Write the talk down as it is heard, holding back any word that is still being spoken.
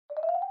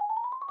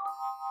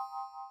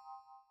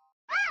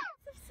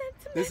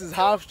This is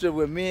Hofstra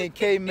where me and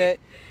Kay met.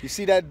 You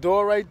see that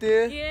door right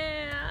there?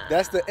 Yeah.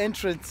 That's the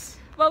entrance.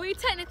 Well, we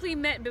technically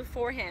met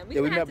beforehand. We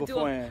met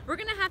beforehand. We're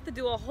gonna have to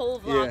do a whole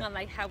vlog on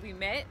like how we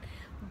met,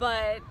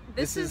 but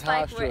this is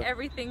like Hofstra. where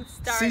everything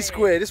started. C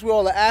Square. This is where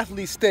all the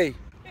athletes stay.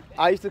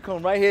 I used to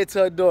come right here to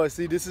her door.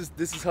 See, this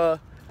is her.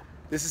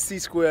 This is C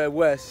Square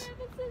West.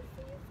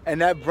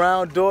 And that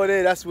brown door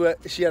there, that's where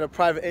she had a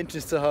private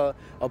entrance to her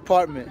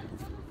apartment.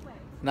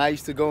 And I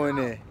used to go in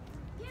there.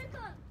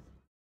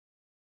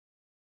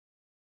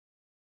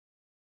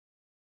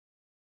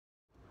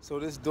 So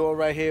this door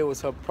right here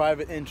was her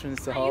private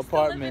entrance to her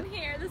apartment. I used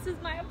to live in here. This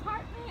is my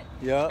apartment.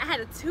 Yeah. I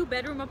had a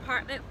 2-bedroom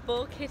apartment,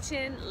 full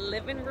kitchen,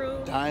 living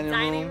room,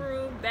 dining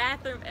room,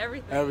 bathroom,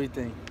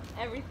 everything.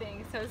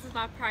 Everything. So this is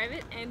my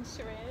private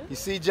entrance. You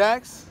see,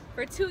 Jax?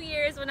 For 2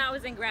 years when I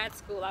was in grad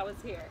school, I was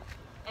here.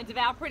 And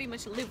Devale pretty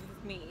much lived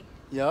with me.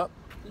 Yep.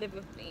 Lived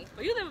with me.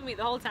 Well, you lived with me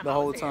the whole time. The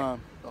whole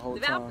time.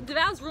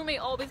 Devale's roommate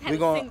always had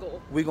a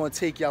single. We're going to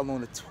take y'all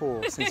on a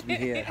tour since we're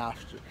here at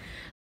Hofstra.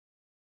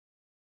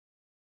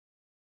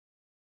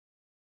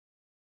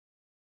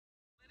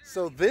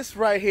 So this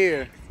right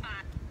here,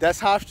 that's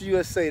Hofstra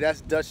USA,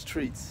 that's Dutch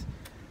Treats.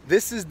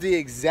 This is the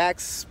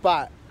exact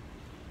spot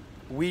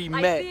we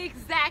met. The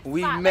exact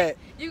we spot. met. Like,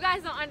 you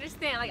guys don't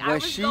understand. Like, when I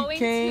was going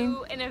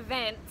to an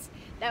event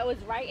that was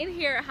right in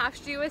here at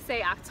Hofstra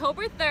USA,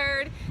 October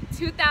 3rd,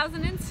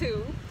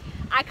 2002.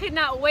 I could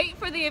not wait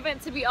for the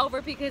event to be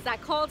over because I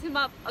called him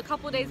up a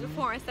couple days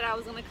before and said I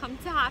was going to come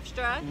to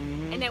Hofstra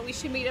and that we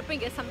should meet up and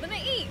get something to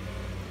eat.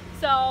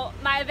 So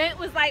my event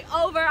was like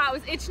over. I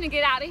was itching to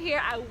get out of here.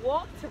 I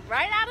walked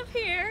right out of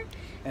here,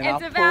 and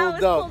Devale was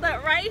pulled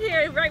up right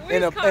here, right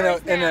where his car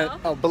is now. In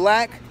a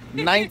black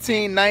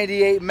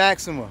 1998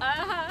 Maxima.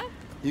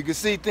 You can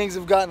see things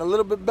have gotten a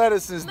little bit better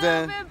since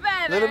then.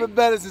 A little bit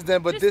better since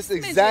then. But just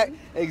this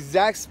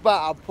exact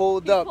spot I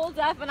pulled up.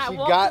 And I she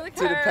walked got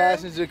to the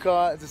passenger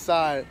car at the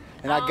side,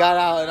 and I got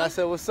out and I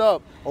said, "What's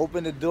up?"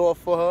 Opened the door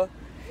for her,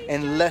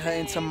 and let her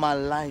into my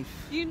life.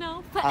 You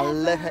know, forever. I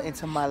let her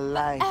into my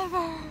life.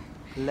 Ever.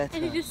 Let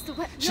and her. he just swept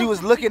me she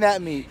was looking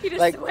at me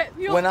like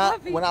when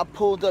I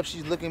pulled up.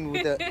 She's looking at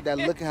me with that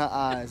look in her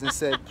eyes and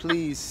said,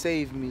 "Please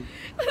save me."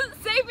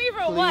 Save me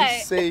from Please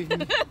what? Save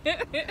me.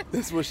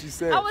 That's what she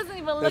said. I wasn't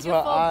even looking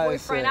for a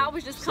boyfriend. I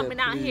was just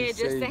coming out here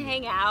just to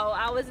hang out.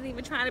 I wasn't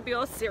even trying to be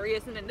all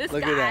serious. And then this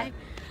look guy. At that.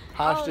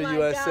 Hofstra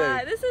USA.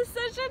 God, this is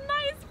such a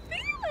nice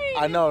feeling.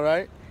 I know,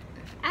 right?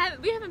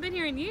 We haven't been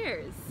here in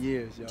years.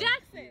 Years, yo.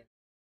 Jackson.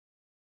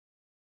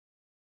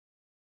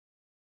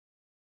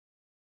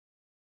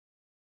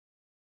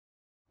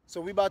 So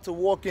we about to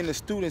walk in the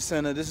student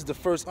center. This is the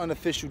first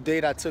unofficial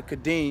date I took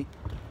Khadeen.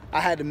 I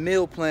had a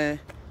meal plan.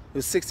 It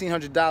was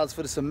 $1,600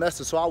 for the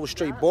semester, so I was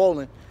straight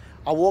balling.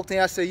 I walked in,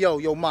 I said,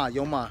 yo ma,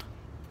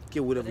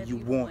 get whatever you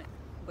want.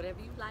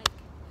 Whatever you like.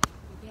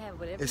 You can have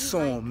whatever it's you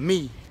like. on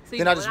me. So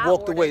then I just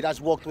walked away. I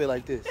just walked away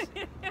like this.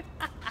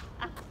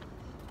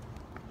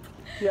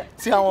 Yeah.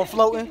 See how I'm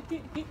floating?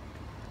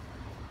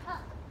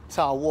 That's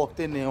how I walked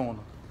in there on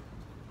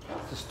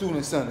the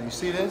student center. You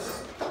see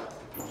this?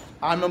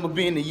 I remember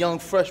being a young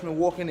freshman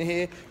walking in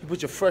here. You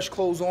put your fresh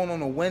clothes on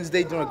a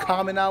Wednesday during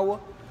common hour,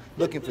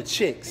 looking for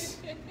chicks.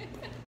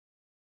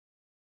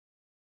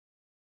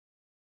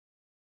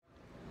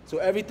 So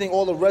everything,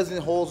 all the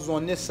resident halls was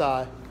on this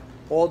side.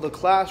 All the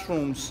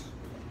classrooms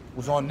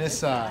was on this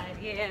side.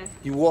 Yeah.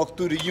 You walk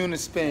through the unit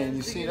span.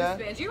 You see that?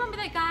 Do you remember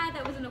that guy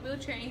that was in a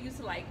wheelchair and he used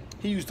to like...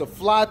 He used to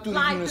fly through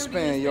the unit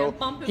span, yo.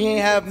 He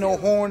ain't have no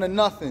horn or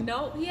nothing.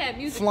 No, he had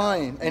music.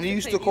 Flying. And he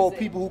used to call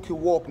people who could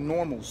walk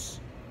normals.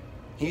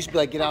 He used to be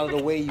like, get out of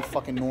the way, you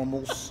fucking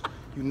normals.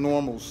 You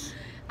normals.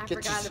 I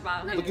forgot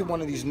about him. Look at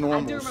one of these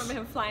normals. I do remember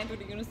him flying through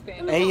the unit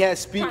span. And he had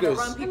speakers.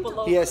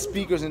 He had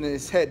speakers in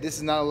his head. This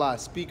is not a lie.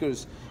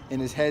 Speakers in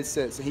his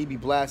headset. So he'd be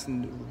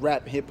blasting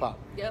rap, hip hop.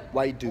 Yep.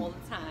 White dude. All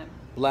the time.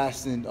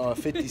 Blasting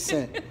 50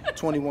 Cent.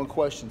 21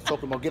 Questions.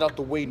 Talking about get out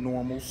the way,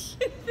 normals.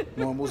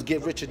 Normals.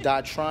 Get rich or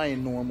die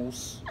trying,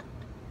 normals.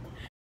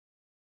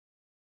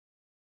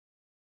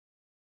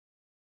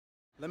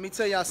 Let me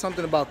tell y'all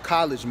something about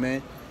college,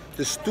 man.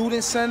 The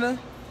student center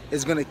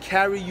is gonna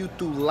carry you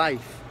through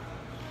life.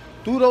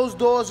 Through those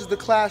doors is the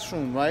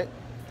classroom, right?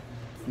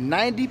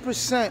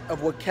 90%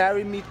 of what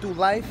carried me through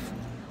life,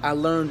 I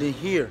learned in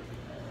here,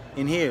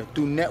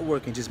 through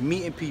networking, just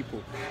meeting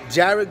people.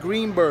 Jared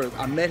Greenberg,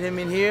 I met him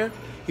in here.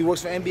 He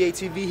works for NBA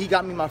TV. He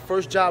got me my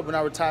first job when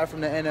I retired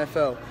from the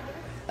NFL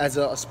as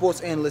a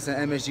sports analyst at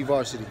MSG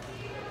Varsity.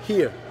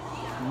 Here,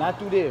 not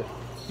through there.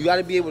 You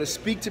gotta be able to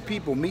speak to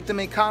people, meet them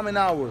in common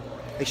hour,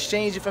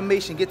 exchange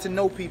information, get to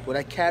know people.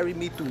 That carried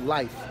me through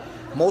life.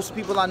 Most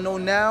people I know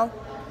now,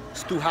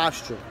 it's through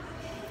Hofstra.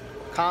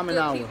 Common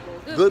hour.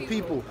 Good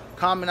people.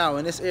 Common hour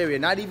in this area.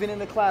 Not even in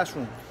the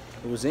classroom.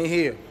 It was in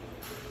here.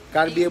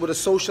 Got to be able to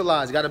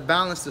socialize. Got to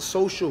balance the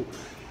social.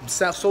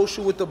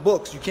 Social with the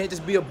books. You can't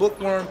just be a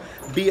bookworm,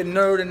 be a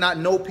nerd, and not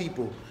know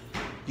people.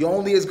 You're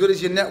only as good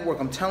as your network.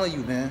 I'm telling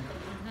you, man.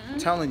 I'm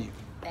telling you.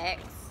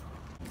 Facts.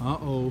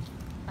 Uh-oh.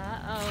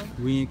 Uh-oh.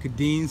 We in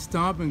Khadeen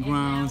stomping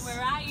grounds.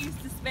 Where I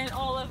used to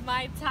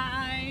right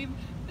time.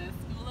 The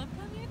School of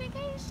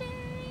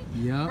Communication.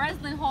 Yeah.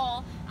 Breslin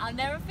Hall. I'll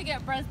never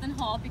forget Breslin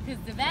Hall because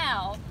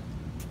Devale,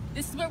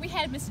 this is where we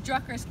had Miss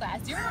Drucker's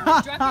class. Do you remember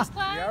Miss Drucker's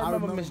class? Yeah, I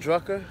remember Miss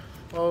Drucker.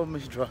 Oh,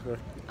 Miss Drucker.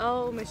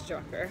 Oh, Miss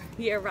Drucker.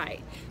 You're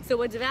right. So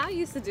what Devale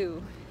used to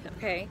do,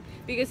 okay,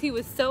 because he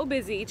was so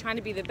busy trying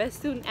to be the best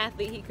student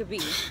athlete he could be,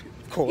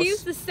 Of course. he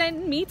used to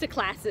send me to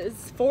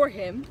classes for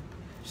him.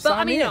 But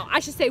I mean, no, I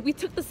should say we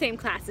took the same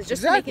classes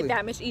just to make it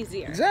that much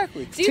easier.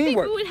 Exactly. Do you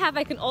Teamwork. think we would have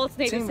like an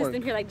alternating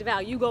system here, like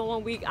Devale, you go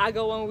 1 week, I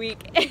go 1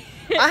 week?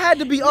 I had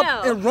to be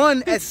up and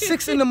run at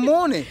 6 in the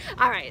morning.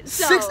 All right.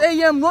 So, 6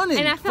 a.m. running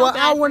and I for felt an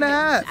bad hour for and a him.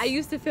 half. I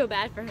used to feel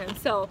bad for him.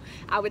 So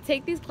I would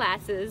take these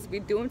classes,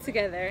 we'd do them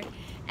together,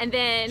 and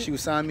then She would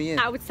sign me in.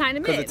 I would sign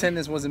him in. Because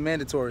attendance wasn't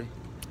mandatory.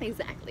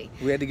 Exactly.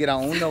 We had to get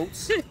our own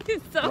notes,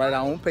 so, write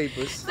our own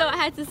papers. So I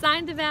had to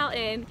sign Devale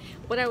in.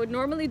 What I would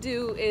normally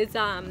do is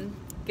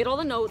get all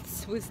the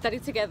notes, we study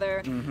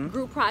together,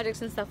 group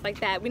projects and stuff like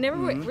that. We never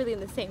were really in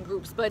the same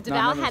groups, but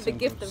Devale had the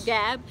gift of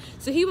gab,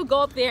 so he would go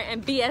up there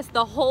and BS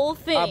the whole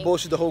thing. I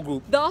bullshit the whole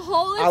group. The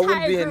whole entire I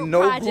wouldn't be in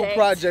no project. group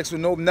projects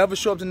with never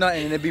show up to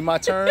nothing, and it'd be my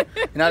turn,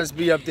 and I'd just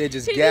be up there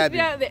just gabbing.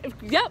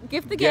 Yep,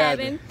 gift the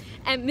gabbing.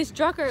 And Miss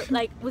Drucker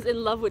like was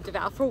in love with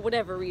Devale for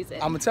whatever reason.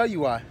 I'm gonna tell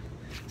you why.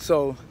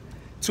 So,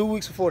 2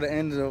 weeks before the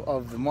end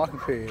of the marking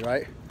period,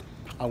 right?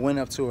 I went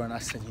up to her and I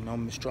said, you know,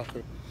 Miss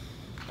Drucker,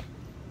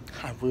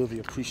 I really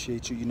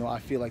appreciate you. You know, I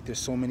feel like there's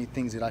so many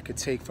things that I could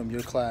take from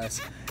your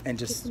class and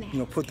just, you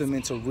know, put them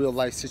into real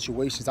life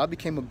situations. I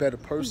became a better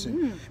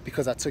person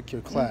because I took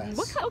your class.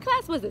 What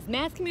class was this?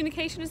 Mass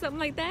communication or something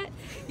like that?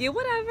 Yeah,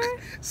 whatever.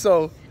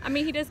 So, I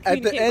mean, he does at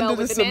communicate the end well of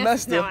the with the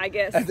masses semester, now, I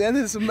guess. at the end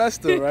of the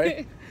semester,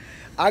 right?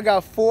 I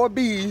got 4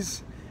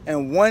 B's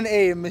and 1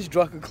 A in Miss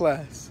Drucker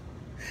class.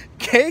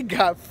 Kay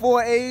got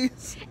 4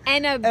 A's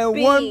and a and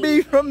B. 1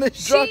 B from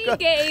Miss Drucker. She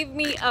gave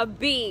me a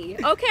B,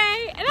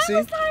 okay? And I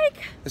was like,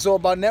 it's all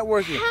about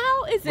networking.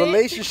 How is it?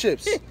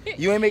 Relationships.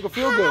 You ain't make her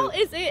feel good. How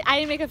is it? I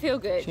didn't make her feel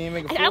good. She didn't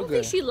make her feel I don't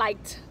good. think she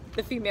liked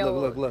the female.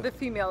 Look. The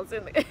females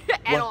in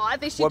at all. I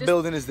think she. What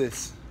building is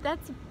this?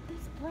 That's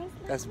Breslin.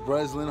 That's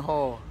Breslin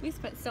Hall. We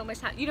spent so much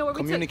time. You know where we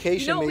Communication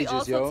took, you know what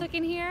majors, we also yo. took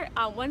in here?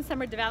 One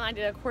summer, Devale and I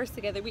did a course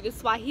together. We did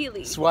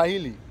Swahili.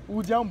 Swahili.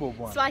 Ujambo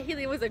one.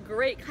 Swahili was a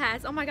great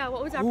class. Oh my God,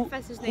 what was our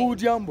professor's name?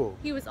 Ujambo.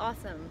 He was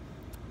awesome.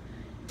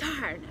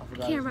 Darn, I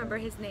can't remember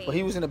his name. But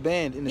he was in a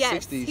band in the 60s.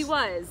 Yes, he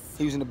was.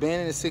 He was in a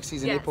band in the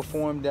 60s and they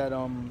performed at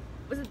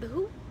Was it the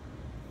Who?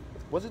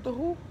 Was it the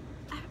Who?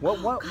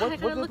 What did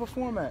they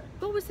perform at?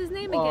 What was his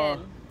name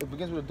again? It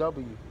begins with a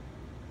W.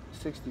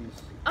 60s.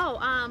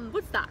 Oh,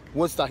 Woodstock.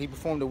 Woodstock. He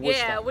performed at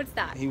Woodstock. Yeah,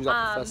 Woodstock. He was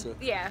our professor.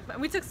 Yeah,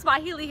 we took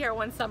Swahili here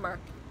one summer.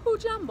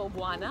 Hujambo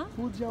bwana.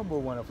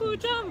 Hujambo bwana.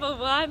 Hujambo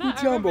bwana.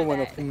 Hujambo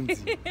bwana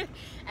funzi.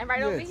 And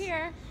right over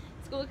here,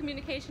 School of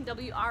Communication,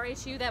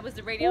 WRHU, that was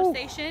the radio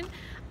station.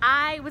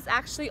 I was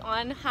actually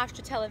on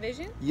Hofstra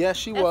television. Yes,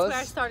 she That's was. That's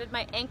where I started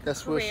my anchor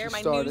career,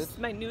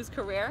 my news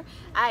career.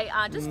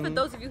 I just for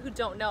those of you who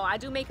don't know, I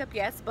do makeup,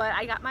 yes, but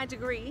I got my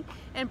degree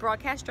in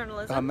broadcast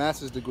journalism. A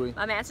master's degree.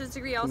 My master's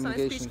degree also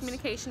in speech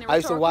communication and I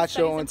used to watch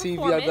her on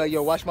TV. I'd be like,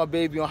 yo, watch my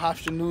baby on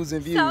Hofstra News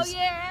and Views. So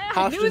yeah,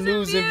 Hofstra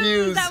News and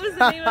Views. That was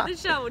the name of the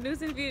show,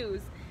 News and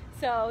Views.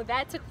 So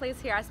that took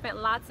place here. I spent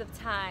lots of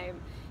time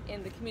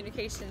in the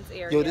communications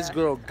area. Yo, this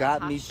girl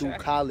got me through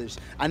college.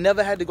 I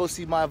never had to go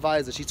see my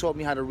advisor. She taught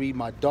me how to read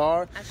my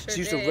DAR. She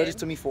used to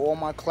register me for all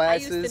my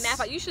classes. I used to map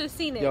out. You should have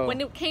seen it. When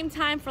it came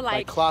time for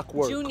like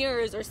clockwork.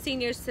 Juniors or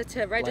seniors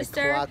to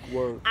register. Like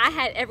clockwork. I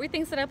had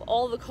everything set up,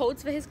 all the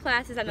codes for his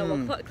classes. I know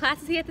what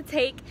classes he had to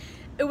take.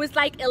 It was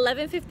like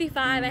 11:55.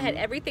 I had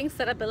everything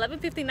set up.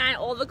 11:59,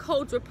 all the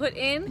codes were put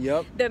in.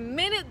 Yep. The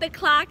minute the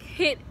clock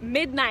hit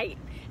midnight,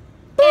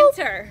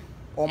 enter.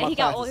 All my and he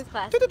got all his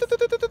classes.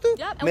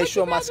 Yep. Make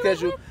sure my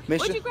schedule.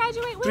 What'd you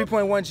graduate with?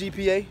 3.1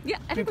 GPA. Yeah,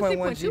 I think it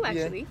was 3.2 GPA.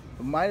 actually. It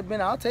might have been.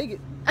 I'll take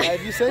it.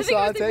 If you say so,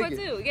 I'll take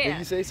it. Yeah. If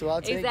you say so,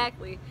 I'll take it.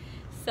 Exactly.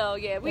 So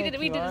yeah, we did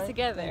it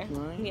together.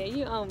 Yeah,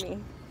 you owe me.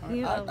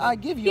 I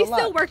give you a lot. He's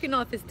still working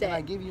off his debt. And I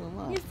give you a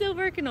lot. He's still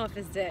working off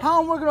his debt.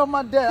 How I'm working off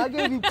my debt? I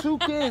gave you 2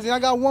 kids and I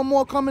got 1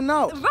 more coming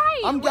out.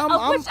 Right.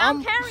 Which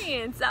I'm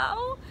carrying.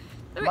 So.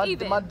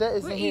 My debt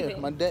isn't here.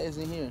 My debt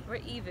isn't here. We're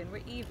even.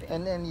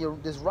 And then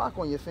this rock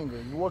on your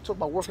finger. You want to talk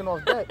about working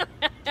off debt.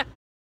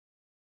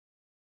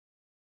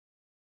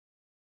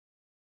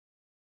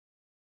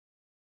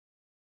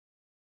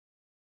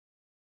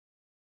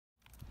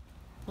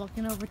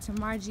 Walking over to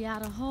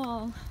Margiata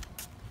Hall.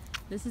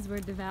 This is where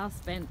Devale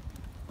spent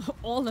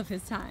all of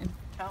his time.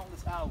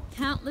 Countless hours.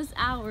 Countless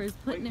hours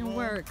putting in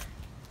work.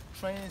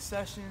 Training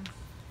sessions.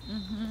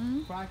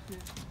 Practice.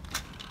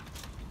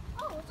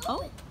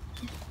 Oh.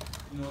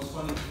 You know, it's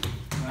funny,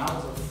 when I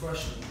was a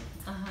freshman,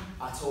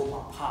 I told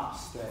my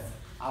pops that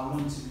I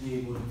wanted to be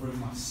able to bring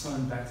my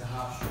son back to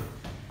Hofstra.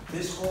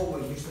 This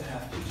hallway used to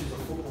have pictures of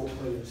football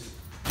players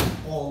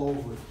all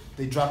over it.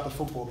 They dropped the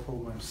football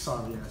program.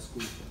 Sorry, ass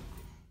school.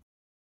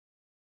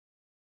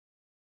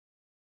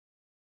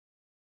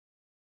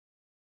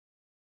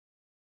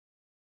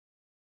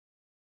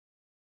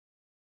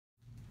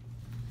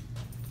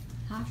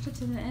 Hofstra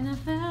to the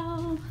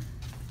NFL.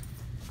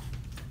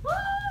 Woo!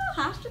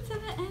 Hofstra to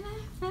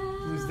the NFL.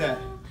 Who's that?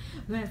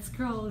 Let's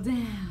scroll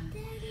down.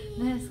 Daddy.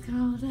 Let's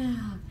scroll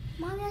down.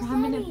 Mom, that's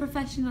Prominent Daddy.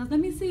 professionals. Let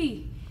me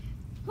see.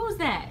 Who's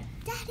that?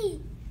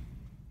 Daddy.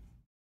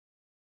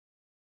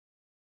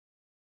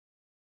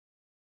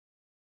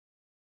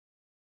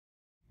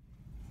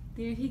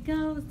 There he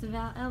goes,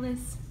 Devale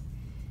Ellis.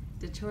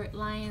 Detroit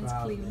Lions,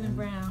 Proud, Cleveland man.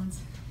 Browns.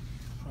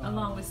 Proud,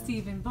 Along with man.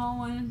 Stephen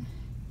Bowen.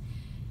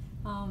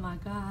 Oh my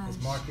gosh.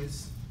 It's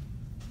Marcus.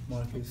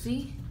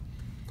 See?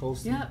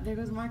 Colston. Yep, there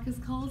goes Marcus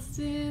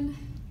Colston.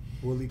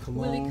 Willie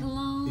Colon. Willie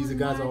Colon, These are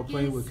guys I was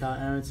playing Marcus. with. Kyle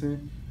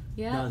Arrington.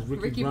 Yep, Guys,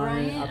 Ricky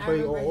Bryant. I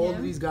played remember all him.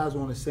 of these guys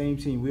were on the same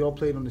team. We all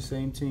played on the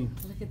same team.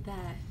 Look at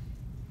that.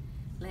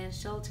 Lance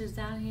Schulter's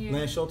down here.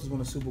 Lance Schultz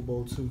won a Super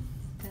Bowl too.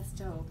 That's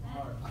dope.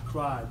 I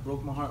cried,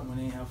 broke my heart when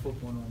they didn't have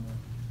football no more.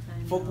 I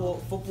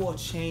know. Football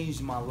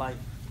changed my life.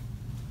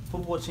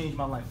 Football changed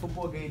my life.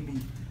 Football gave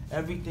me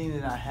everything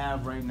that I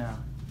have right now.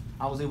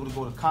 I was able to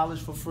go to college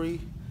for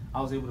free.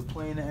 I was able to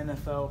play in the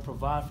NFL,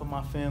 provide for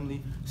my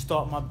family,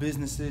 start my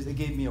businesses. It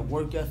gave me a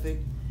work ethic.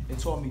 It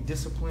taught me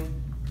discipline.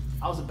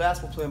 I was a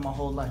basketball player my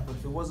whole life, but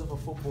if it wasn't for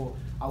football,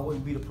 I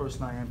wouldn't be the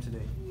person I am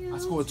today. I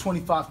scored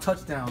 25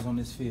 touchdowns on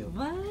this field.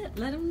 What?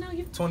 Let him know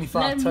you.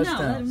 25 let him touchdowns.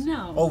 Know,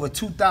 let him know. Over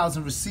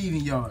 2,000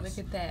 receiving yards.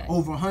 Look at that.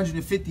 Over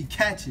 150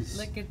 catches.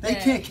 Look at They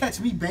that. can't catch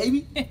me,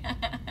 baby.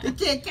 They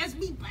can't catch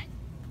me, baby.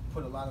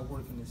 Put a lot of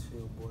work in this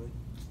field, boy.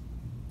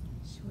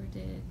 Sure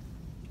did.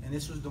 And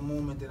this was the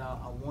moment that I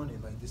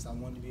wanted. Like this, I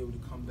wanted to be able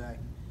to come back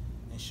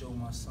and show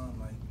my son,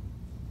 like,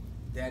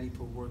 Daddy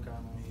put work out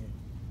on here.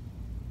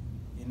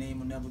 Your name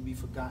will never be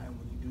forgotten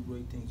when you do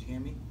great things. You hear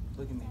me?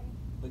 Look at me.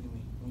 Look at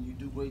me. When you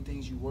do great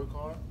things, you work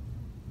hard.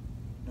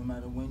 No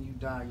matter when you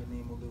die, your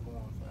name will live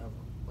on forever.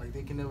 Like,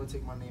 they can never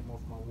take my name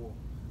off my wall.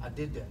 I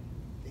did that.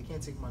 They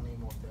can't take my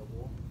name off that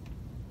wall.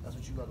 That's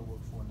what you got to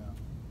work for now.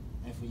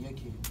 And for your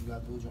kid, you got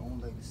to build your own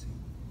legacy.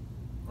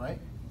 Right?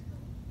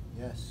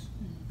 Yes.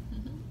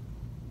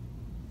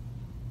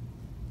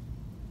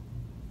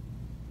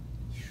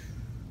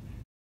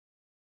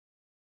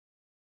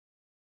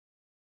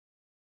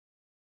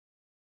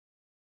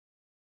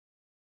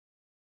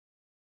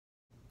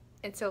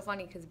 It's so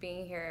funny because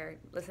being here,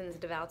 listening to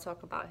Devale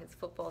talk about his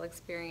football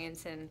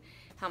experience and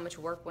how much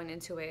work went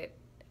into it,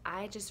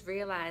 I just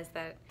realized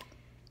that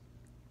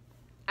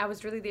I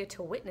was really there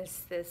to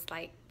witness this,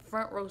 like,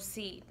 front row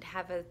seat,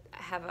 have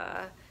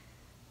a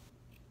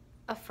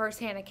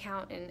firsthand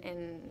account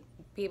and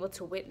be able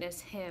to witness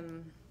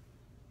him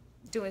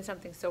doing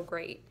something so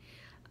great.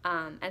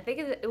 I think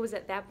it was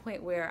at that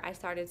point where I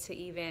started to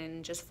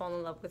even just fall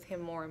in love with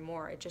him more and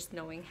more, just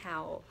knowing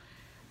how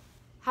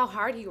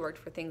hard he worked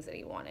for things that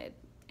he wanted.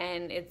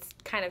 And it's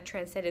kind of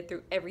transcended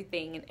through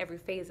everything and every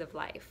phase of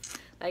life.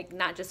 Like,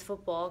 not just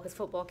football, because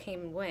football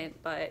came and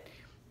went, but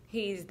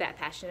he's that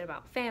passionate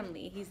about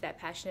family. He's that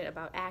passionate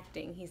about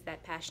acting. He's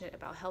that passionate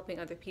about helping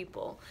other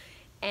people.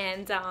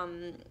 And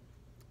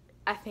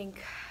I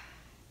think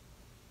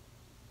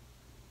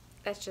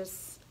that's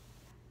just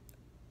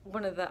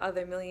one of the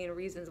other million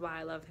reasons why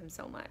I love him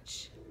so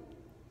much.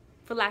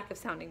 For lack of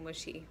sounding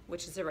mushy,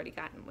 which has already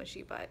gotten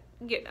mushy, but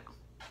you know.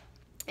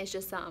 It's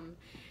just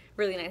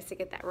really nice to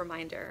get that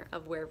reminder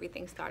of where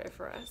everything started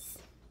for us.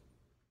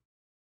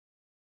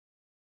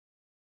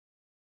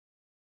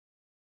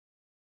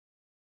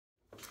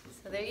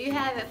 So there you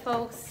have it,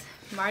 folks.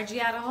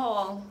 Margie out of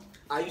Hall.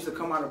 I used to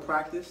come out of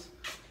practice.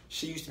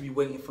 She used to be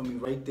waiting for me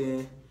right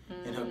there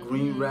in her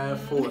green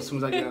RAV4 as soon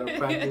as I get out of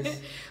practice.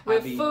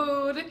 With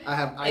food I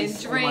have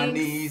ice and on my drinks.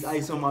 knees,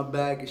 ice on my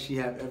back, and she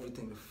have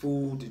everything. The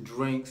food, the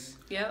drinks.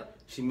 Yep,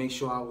 She made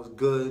sure I was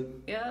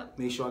good. yep.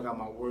 Made sure I got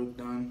my work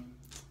done.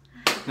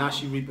 Now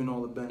she reaping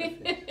all the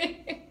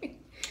benefits.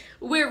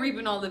 We're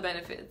reaping all the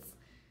benefits.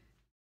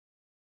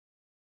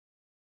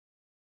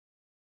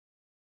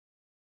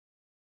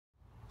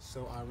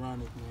 So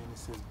ironic, man. It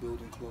says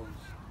building clothes.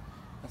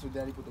 That's what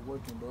Daddy put the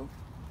work in, bro.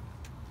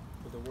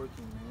 Put the work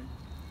in, man.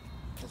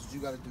 That's what you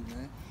gotta do,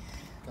 man.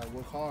 Gotta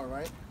work hard,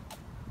 right?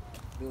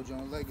 Build your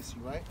own legacy,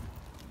 right?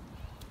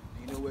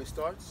 And you know where it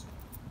starts?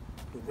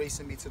 With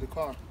racing me to the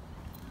car.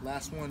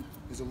 Last one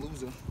is a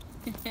loser.